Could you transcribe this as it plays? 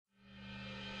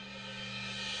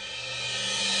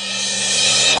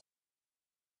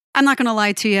I'm not going to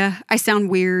lie to you. I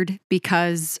sound weird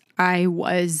because I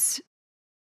was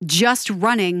just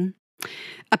running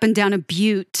up and down a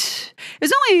butte. It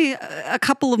was only a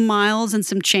couple of miles and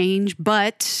some change,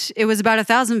 but it was about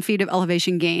 1,000 feet of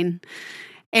elevation gain.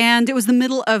 And it was the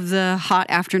middle of the hot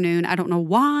afternoon. I don't know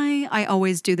why I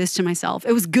always do this to myself.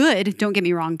 It was good, don't get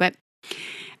me wrong, but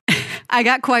I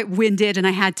got quite winded and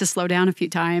I had to slow down a few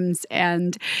times.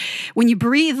 And when you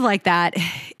breathe like that,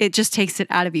 it just takes it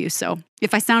out of you. So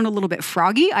if I sound a little bit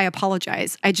froggy, I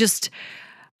apologize. I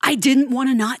didn't want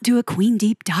to not do a Queen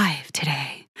deep dive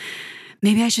today.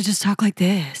 Maybe I should just talk like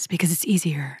this because it's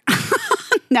easier.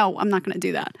 No, I'm not going to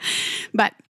do that.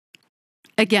 But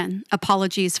again,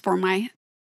 apologies for my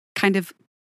kind of,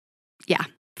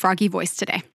 froggy voice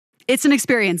today. It's an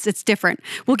experience. It's different.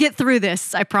 We'll get through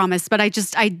this, I promise. But I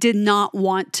did not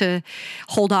want to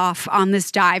hold off on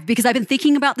this dive because I've been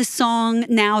thinking about this song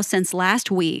now since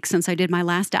last week, since I did my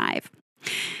last dive.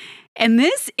 And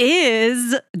this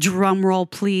is, drum roll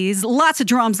please, lots of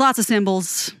drums, lots of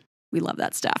cymbals. We love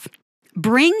that stuff.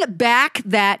 Bring Back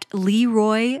That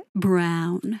Leroy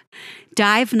Brown.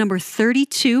 Dive number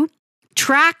 32,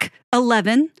 track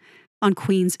 11 on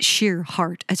Queen's Sheer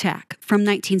Heart Attack from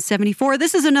 1974.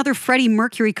 This is another Freddie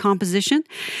Mercury composition,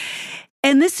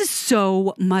 and this is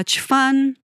so much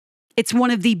fun. It's one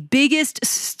of the biggest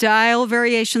style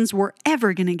variations we're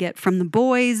ever going to get from the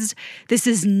boys. This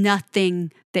is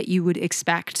nothing that you would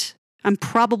expect. I'm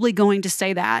probably going to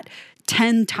say that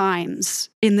 10 times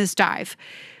in this dive,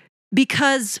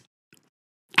 because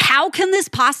how can this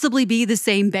possibly be the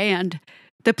same band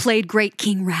that played Great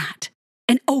King Rat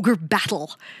and Ogre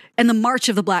Battle and the March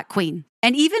of the Black Queen,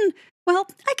 and even, well,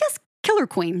 I guess Killer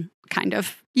Queen, kind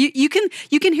of. You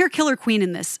can hear Killer Queen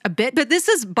in this a bit, but this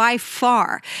is by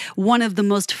far one of the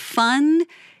most fun,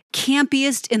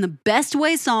 campiest, in the best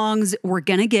way songs we're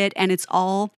gonna get, and it's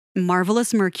all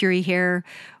Marvelous Mercury here.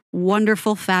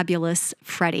 Wonderful, fabulous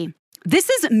Freddie. This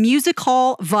is music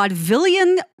hall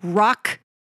vaudevillian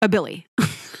rockabilly.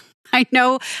 I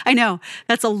know.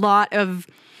 That's a lot of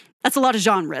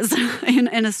genres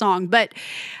in a song, but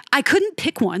I couldn't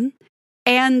pick one.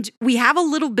 And we have a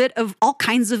little bit of all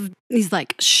kinds of these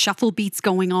like shuffle beats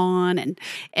going on.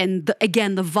 And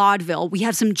again, the vaudeville. We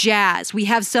have some jazz. We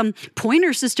have some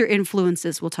Pointer Sister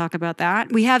influences. We'll talk about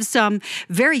that. We have some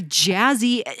very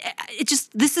jazzy.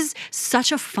 This is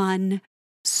such a fun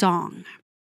song.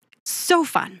 So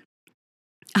fun.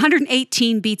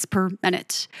 118 beats per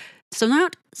minute. So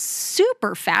not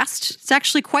super fast. It's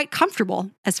actually quite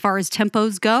comfortable as far as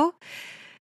tempos go.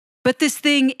 But this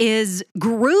thing is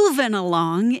grooving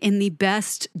along in the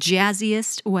best,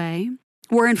 jazziest way.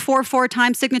 We're in 4/4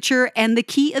 time signature and the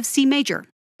key of C major.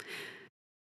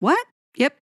 What?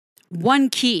 Yep. One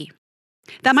key.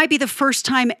 That might be the first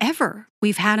time ever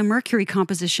we've had a Mercury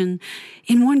composition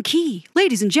in one key.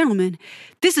 Ladies and gentlemen,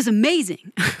 this is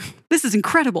amazing. This is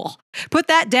incredible. Put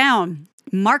that down.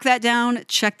 Mark that down.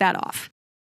 Check that off.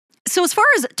 So as far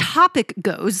as topic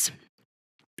goes,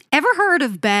 ever heard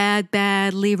of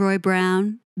Bad Leroy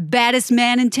Brown? Baddest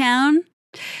man in town?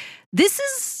 This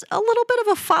is a little bit of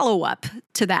a follow-up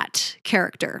to that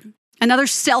character. Another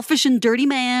selfish and dirty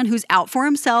man who's out for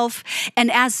himself,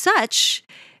 and as such,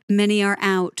 many are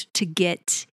out to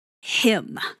get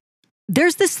him.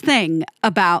 There's this thing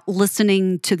about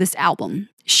listening to this album,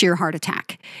 Sheer Heart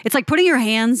Attack. It's like putting your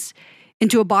hands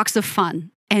into a box of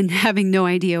fun and having no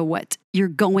idea what you're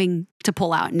going to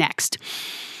pull out next.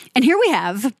 And here we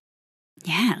have,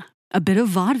 a bit of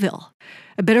vaudeville,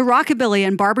 a bit of rockabilly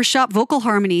and barbershop vocal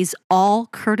harmonies, all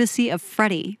courtesy of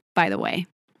Freddie, by the way.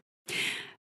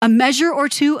 A measure or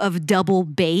two of double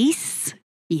bass,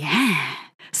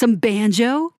 some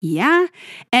banjo,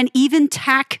 and even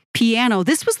tack piano.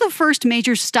 This was the first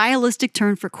major stylistic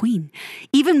turn for Queen,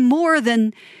 even more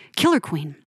than Killer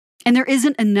Queen. And there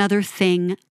isn't another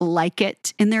thing like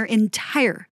it in their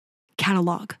entire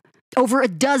catalog. Over a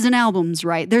dozen albums,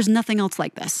 right? There's nothing else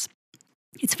like this.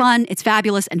 It's fun, it's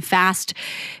fabulous, and fast.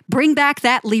 Bring Back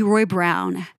That Leroy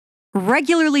Brown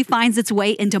regularly finds its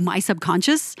way into my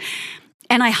subconscious,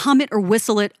 and I hum it or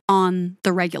whistle it on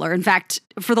the regular. In fact,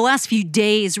 for the last few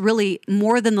days, really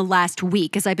more than the last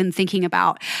week, as I've been thinking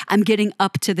about, I'm getting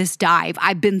up to this dive,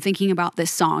 I've been thinking about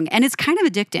this song, and it's kind of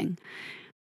addicting.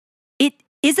 It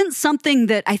isn't something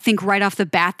that I think right off the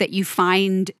bat that you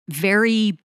find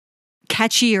very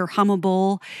catchy or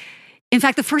hummable. In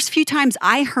fact, the first few times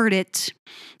I heard it,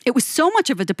 it was so much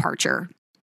of a departure.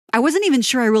 I wasn't even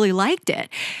sure I really liked it.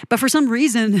 But for some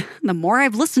reason, the more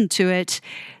I've listened to it,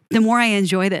 the more I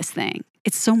enjoy this thing.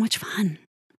 It's so much fun.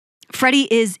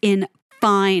 Freddie is in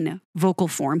fine vocal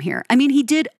form here. I mean, he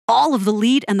did all of the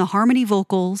lead and the harmony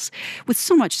vocals with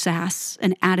so much sass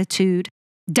and attitude,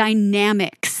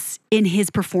 dynamics in his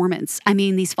performance. I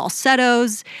mean, these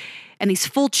falsettos and these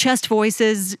full chest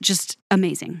voices, just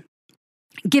amazing.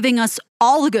 Giving us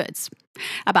all the goods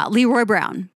about Leroy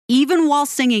Brown, even while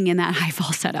singing in that high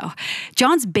falsetto.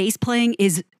 John's bass playing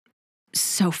is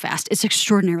so fast. It's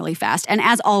extraordinarily fast. And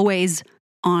as always,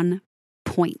 on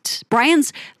point.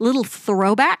 Brian's little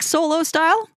throwback solo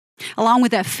style, along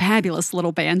with that fabulous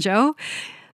little banjo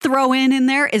throw in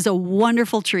there, is a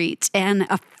wonderful treat and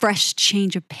a fresh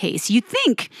change of pace. You'd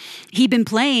think he'd been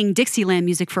playing Dixieland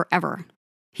music forever.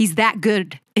 He's that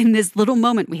good in this little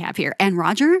moment we have here. And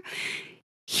Roger,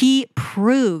 he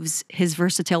proves his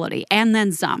versatility and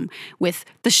then some with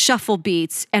the shuffle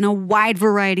beats and a wide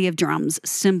variety of drums,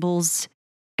 cymbals,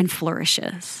 and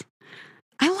flourishes.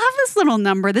 I love this little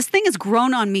number. This thing has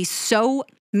grown on me so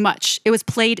much. It was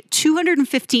played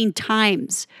 215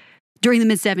 times during the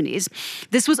mid-70s.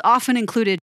 This was often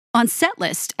included on set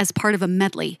list as part of a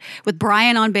medley, with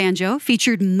Brian on banjo,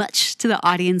 featured much to the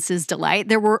audience's delight.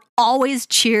 There were always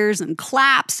cheers and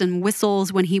claps and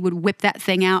whistles when he would whip that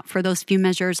thing out for those few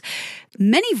measures.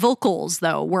 Many vocals,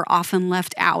 though, were often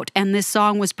left out, and this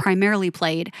song was primarily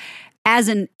played as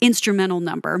an instrumental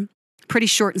number, pretty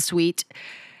short and sweet.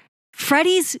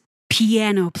 Freddie's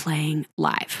piano playing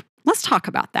live. Let's talk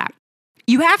about that.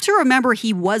 You have to remember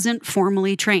he wasn't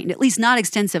formally trained, at least not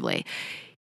extensively.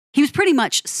 He was pretty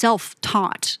much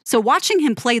self-taught. So watching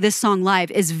him play this song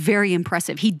live is very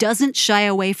impressive. He doesn't shy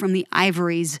away from the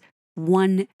ivories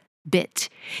one bit.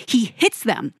 He hits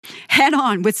them head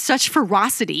on with such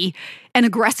ferocity and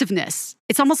aggressiveness.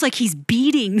 It's almost like he's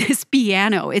beating this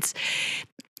piano.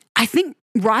 I think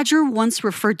Roger once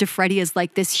referred to Freddie as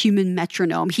like this human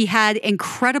metronome. He had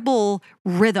incredible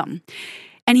rhythm,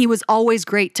 and he was always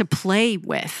great to play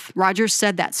with. Roger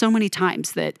said that so many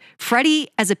times, that Freddie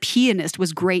as a pianist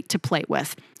was great to play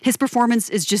with. His performance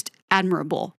is just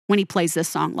admirable when he plays this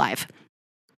song live.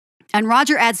 And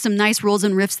Roger adds some nice rolls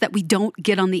and riffs that we don't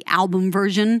get on the album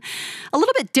version. A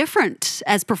little bit different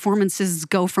as performances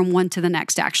go from one to the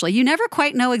next, actually. You never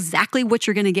quite know exactly what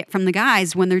you're going to get from the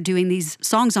guys when they're doing these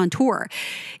songs on tour.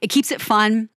 It keeps it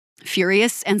fun,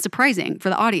 furious, and surprising for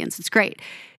the audience. It's great.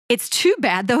 It's too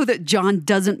bad, though, that John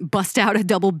doesn't bust out a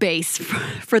double bass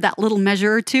for that little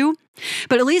measure or two.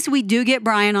 But at least we do get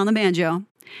Brian on the banjo.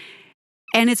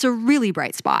 And it's a really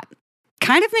bright spot.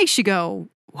 Kind of makes you go,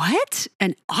 what?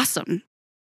 And awesome.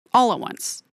 All at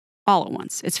once. All at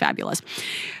once. It's fabulous.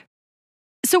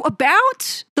 So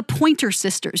about the Pointer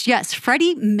Sisters. Yes,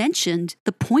 Freddie mentioned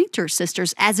the Pointer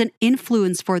Sisters as an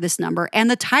influence for this number.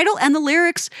 And the title and the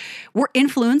lyrics were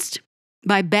influenced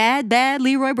by Bad, Bad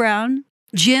Leroy Brown,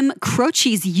 Jim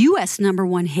Croce's U.S.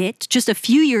 #1 hit just a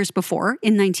few years before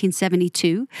in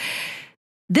 1972.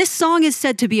 This song is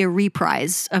said to be a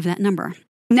reprise of that number.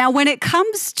 Now, when it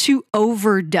comes to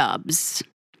overdubs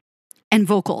and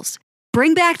vocals,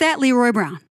 Bring Back That Leroy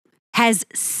Brown has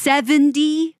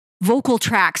 70 vocal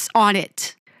tracks on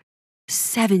it.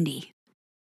 70.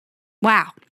 Wow.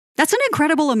 That's an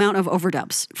incredible amount of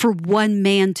overdubs for one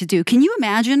man to do. Can you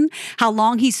imagine how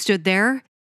long he stood there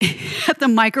at the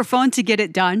microphone to get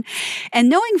it done? And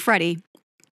knowing Freddie,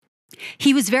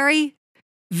 he was very,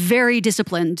 very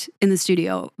disciplined in the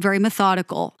studio, very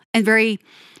methodical, and very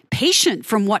patient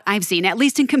from what I've seen, at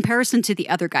least in comparison to the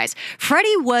other guys.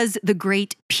 Freddie was the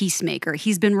great peacemaker.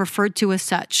 He's been referred to as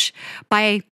such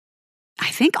by, I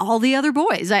think, all the other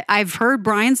boys. I've heard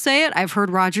Brian say it, I've heard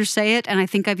Roger say it, and I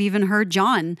think I've even heard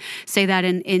John say that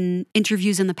in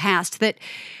interviews in the past, that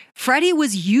Freddie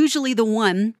was usually the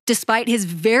one, despite his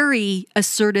very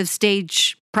assertive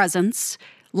stage presence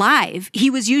live, he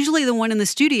was usually the one in the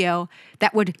studio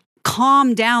that would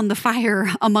calm down the fire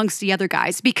amongst the other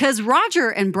guys, because Roger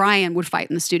and Brian would fight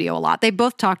in the studio a lot. They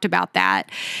both talked about that.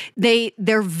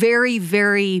 They're very,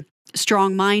 very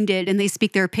strong-minded, and they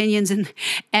speak their opinions,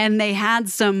 and they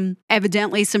had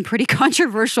evidently some pretty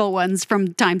controversial ones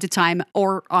from time to time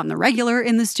or on the regular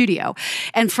in the studio.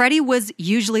 And Freddie was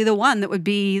usually the one that would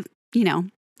be,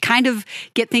 kind of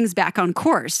get things back on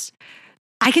course.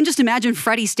 I can just imagine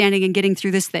Freddie standing and getting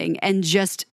through this thing and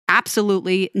just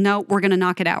absolutely, no, we're going to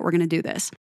knock it out. We're going to do this.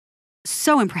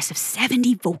 So impressive.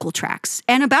 70 vocal tracks.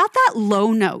 And about that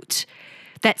low note,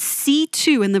 that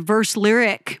C2 in the verse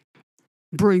lyric,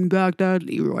 bring back that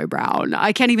Leroy Brown.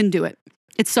 I can't even do it.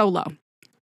 It's so low.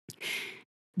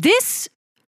 This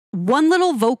one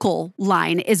little vocal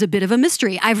line is a bit of a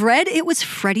mystery. I've read it was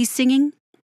Freddie singing,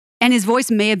 and his voice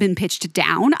may have been pitched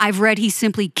down. I've read he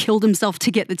simply killed himself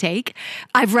to get the take.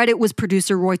 I've read it was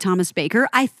producer Roy Thomas Baker.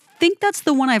 I think that's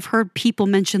the one I've heard people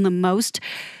mention the most.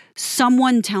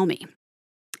 Someone tell me,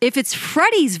 if it's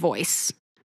Freddie's voice,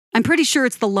 I'm pretty sure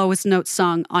it's the lowest note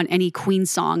sung on any Queen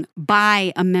song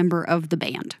by a member of the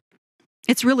band.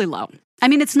 It's really low. I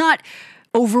mean, it's not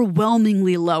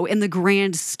overwhelmingly low in the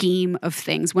grand scheme of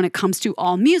things when it comes to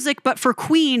all music, but for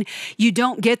Queen, you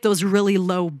don't get those really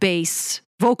low bass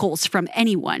vocals from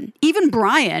anyone. Even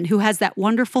Brian, who has that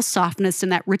wonderful softness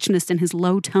and that richness in his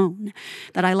low tone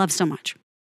that I love so much.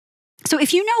 So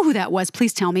if you know who that was,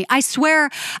 please tell me. I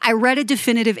swear I read a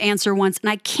definitive answer once,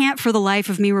 and I can't for the life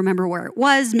of me remember where it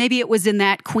was. Maybe it was in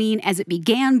that Queen As It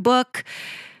Began book.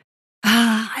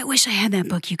 I wish I had that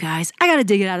book, you guys. I got to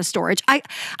dig it out of storage. I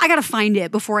got to find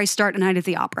it before I start A Night at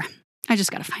the Opera. I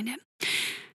just got to find it.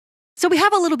 So we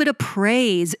have a little bit of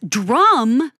praise.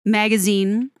 Drum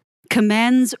Magazine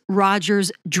commends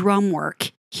Roger's drum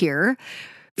work here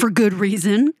for good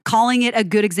reason, calling it a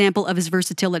good example of his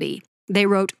versatility. They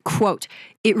wrote, quote,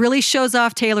 "It really shows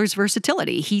off Taylor's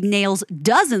versatility. He nails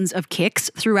dozens of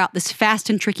kicks throughout this fast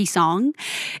and tricky song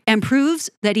and proves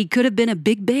that he could have been a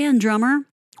big band drummer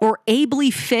or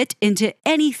ably fit into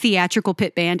any theatrical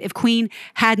pit band if Queen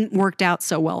hadn't worked out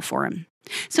so well for him."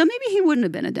 So maybe he wouldn't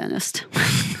have been a dentist.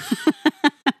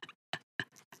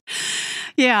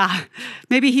 Yeah,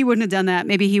 maybe he wouldn't have done that.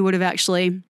 Maybe he would have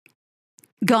actually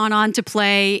gone on to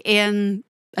play in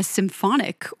a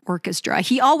symphonic orchestra.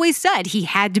 He always said he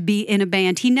had to be in a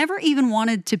band. He never even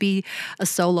wanted to be a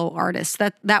solo artist.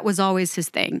 That was always his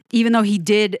thing. Even though he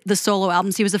did the solo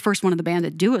albums, he was the first one in the band to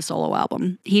do a solo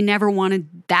album. He never wanted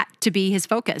that to be his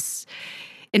focus.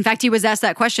 In fact, he was asked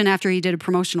that question after he did a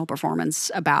promotional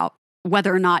performance about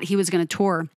whether or not he was going to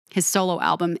tour his solo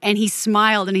album. And he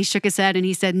smiled and he shook his head and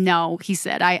he said, no. He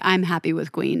said, I'm happy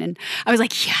with Queen. And I was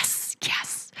like, yes,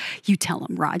 yes. You tell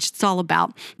him, Raj. It's all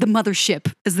about the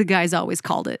mothership, as the guys always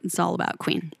called it. It's all about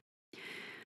Queen.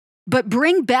 But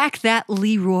bring back that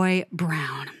Leroy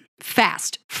Brown.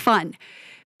 Fast, fun,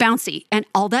 bouncy, and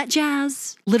all that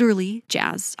jazz, literally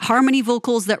jazz, harmony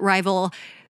vocals that rival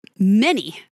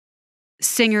many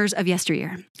singers of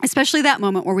yesteryear, especially that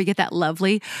moment where we get that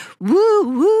lovely woo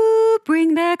woo,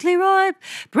 bring back Leroy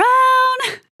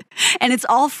Brown. And it's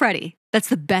all Freddie. That's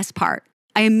the best part.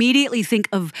 I immediately think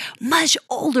of much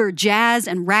older jazz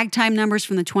and ragtime numbers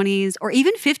from the 20s or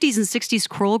even 50s and 60s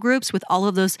choral groups with all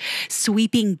of those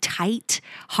sweeping tight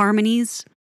harmonies.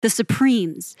 The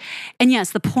Supremes, and yes,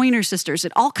 the Pointer Sisters.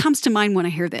 It all comes to mind when I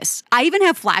hear this. I even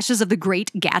have flashes of The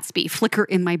Great Gatsby flicker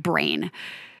in my brain.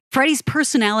 Freddie's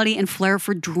personality and flair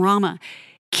for drama,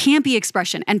 campy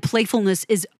expression, and playfulness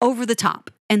is over the top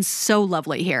and so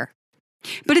lovely here.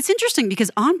 But it's interesting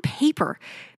because on paper,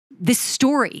 this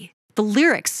story, the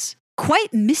lyrics,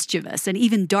 quite mischievous and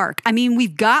even dark. I mean,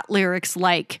 we've got lyrics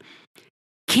like,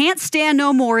 can't stand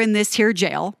no more in this here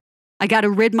jail. I got to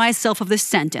rid myself of this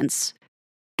sentence.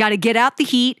 Got to get out the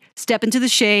heat, step into the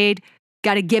shade.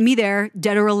 Got to get me there,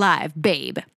 dead or alive,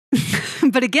 babe.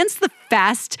 But against the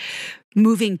fast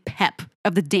moving pep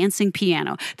of the dancing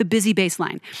piano, the busy bass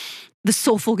line, the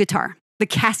soulful guitar, the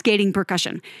cascading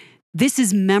percussion, this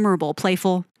is memorable,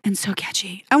 playful, and so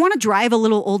catchy. I want to drive a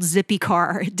little old zippy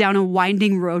car down a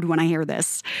winding road when I hear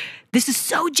this. This is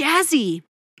so jazzy.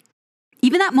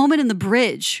 Even that moment in the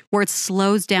bridge where it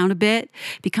slows down a bit,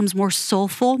 becomes more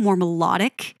soulful, more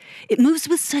melodic. It moves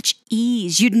with such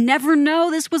ease. You'd never know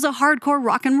this was a hardcore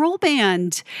rock and roll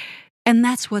band. And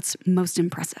that's what's most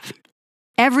impressive.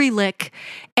 Every lick,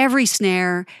 every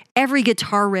snare, every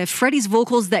guitar riff, Freddie's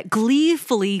vocals that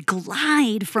gleefully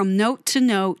glide from note to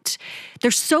note,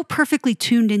 they're so perfectly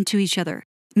tuned into each other,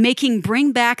 making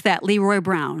Bring Back That Leroy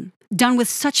Brown, done with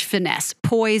such finesse,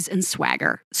 poise, and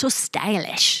swagger. So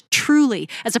stylish, truly,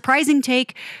 a surprising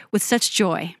take with such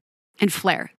joy and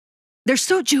flair. They're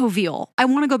so jovial. I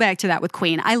want to go back to that with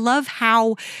Queen. I love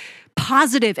how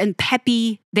positive and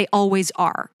peppy they always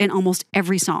are in almost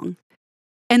every song.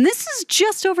 And this is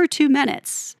just over 2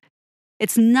 minutes.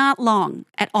 It's not long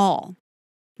at all.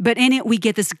 But in it, we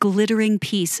get this glittering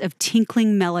piece of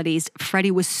tinkling melodies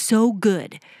Freddie was so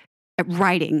good at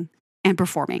writing and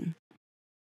performing.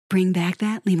 Bring back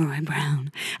that Leroy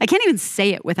Brown. I can't even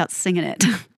say it without singing it.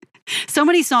 So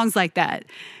many songs like that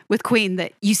with Queen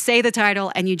that you say the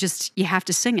title and you have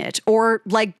to sing it. Or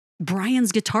like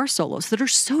Brian's guitar solos that are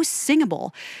so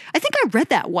singable. I think I read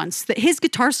that once, that his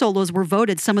guitar solos were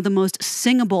voted some of the most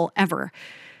singable ever.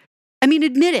 I mean,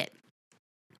 admit it.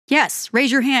 Yes,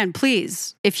 raise your hand,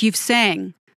 please, if you've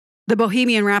sang the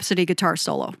Bohemian Rhapsody guitar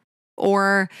solo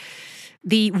or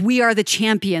the We Are the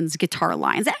Champions guitar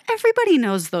lines. Everybody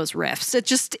knows those riffs.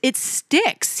 It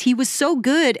sticks. He was so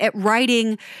good at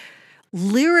writing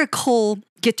lyrical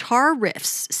guitar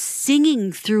riffs,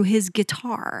 singing through his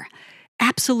guitar.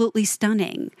 absolutely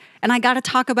stunning. And I got to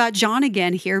talk about John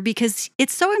again here because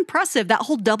it's so impressive, that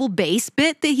whole double bass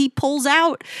bit that he pulls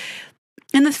out.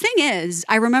 And the thing is,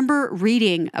 I remember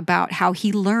reading about how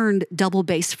he learned double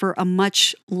bass for a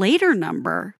much later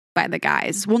number by the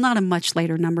guys. Well, not a much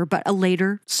later number, but a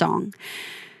later song.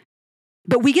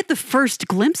 But we get the first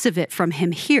glimpse of it from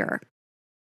him here.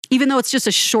 Even though it's just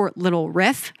a short little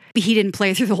riff, he didn't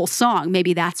play through the whole song.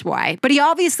 Maybe that's why. But he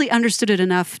obviously understood it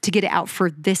enough to get it out for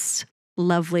this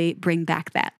lovely Bring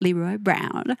Back That Leroy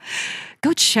Brown.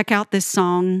 Go check out this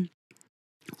song.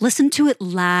 Listen to it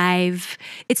live.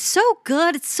 It's so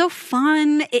good. It's so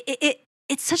fun.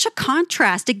 It's such a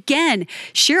contrast. Again,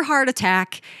 sheer heart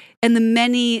attack and the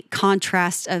many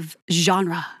contrasts of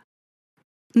genre.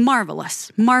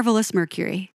 Marvelous, marvelous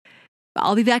Mercury.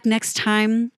 I'll be back next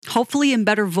time, hopefully in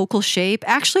better vocal shape.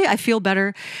 Actually, I feel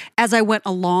better as I went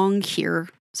along here.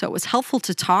 So it was helpful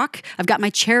to talk. I've got my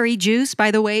cherry juice.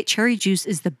 By the way, cherry juice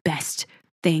is the best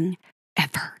thing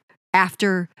ever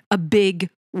after a big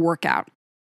workout.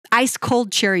 Ice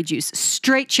cold cherry juice,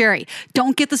 straight cherry.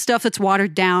 Don't get the stuff that's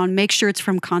watered down. Make sure it's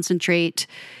from concentrate.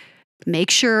 Make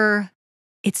sure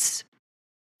it's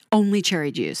only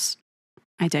cherry juice.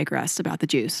 I digress about the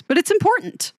juice, but it's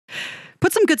important.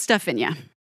 Put some good stuff in you.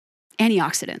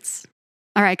 Antioxidants.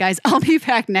 All right, guys, I'll be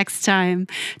back next time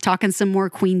talking some more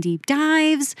Queen Deep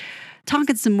Dives,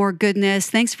 talking some more goodness.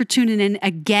 Thanks for tuning in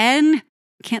again.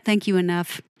 Can't thank you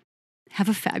enough. Have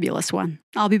a fabulous one.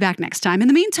 I'll be back next time. In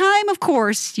the meantime, of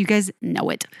course, you guys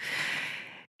know it.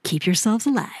 Keep yourselves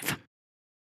alive.